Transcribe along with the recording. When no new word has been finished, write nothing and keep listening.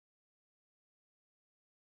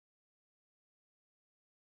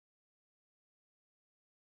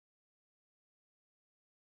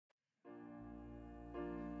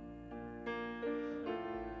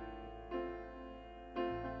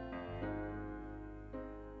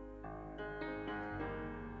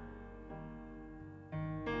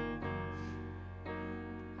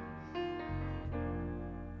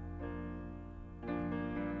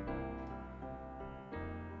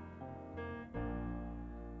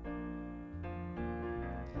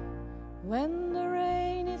when the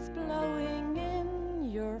rain is blowing in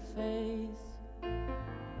your face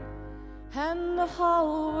and the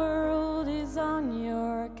whole world is on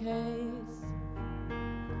your case.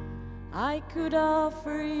 I could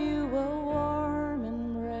offer you a warm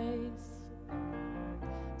embrace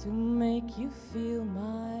to make you feel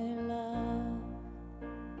my love.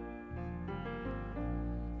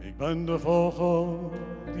 Ik ben de vogel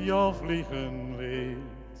die al vliegen leert,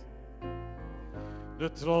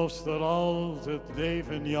 de trooster als het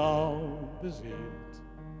leven jou bezeert.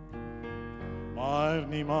 Maar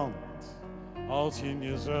niemand als je in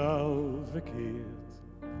jezelf verkeert,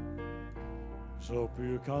 zo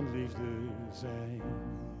puur kan liefde zijn.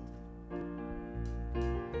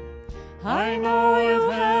 I know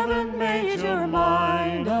you haven't made your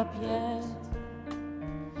mind up yet,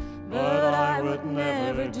 but I would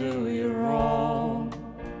never do you wrong.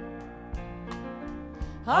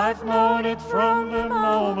 I've known it from the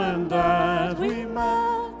moment that we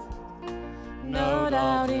met, no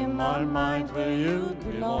doubt in my mind where you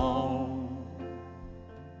belong.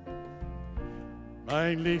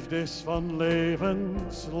 Mijn liefde is van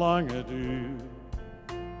levenslange duur,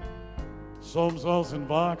 soms als een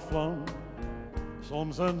waakvlam,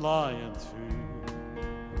 soms een laaiend vuur.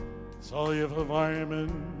 Het zal je verwarmen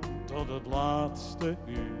tot het laatste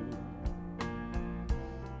uur,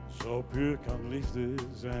 zo puur kan liefde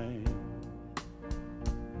zijn.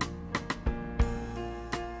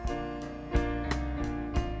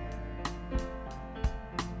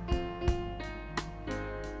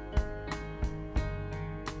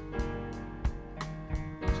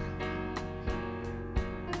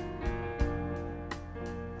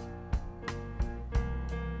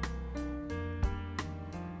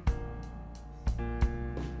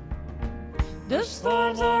 The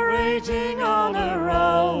storms are raging on a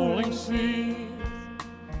rolling sea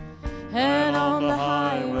and on the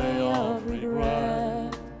highway of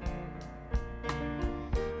regret.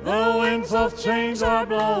 The winds of change are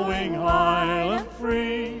blowing high and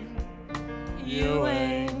free. You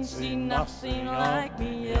ain't seen nothing like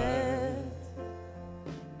me yet.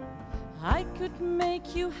 I could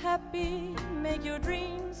make you happy, make your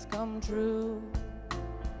dreams come true.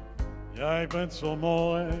 Jij bent zo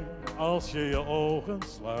mooi als je je ogen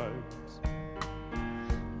sluit.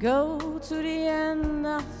 Go to the end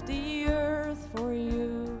of the earth for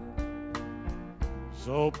you.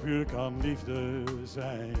 Zo puur kan liefde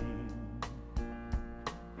zijn.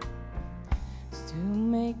 To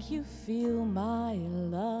make you feel my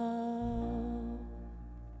love.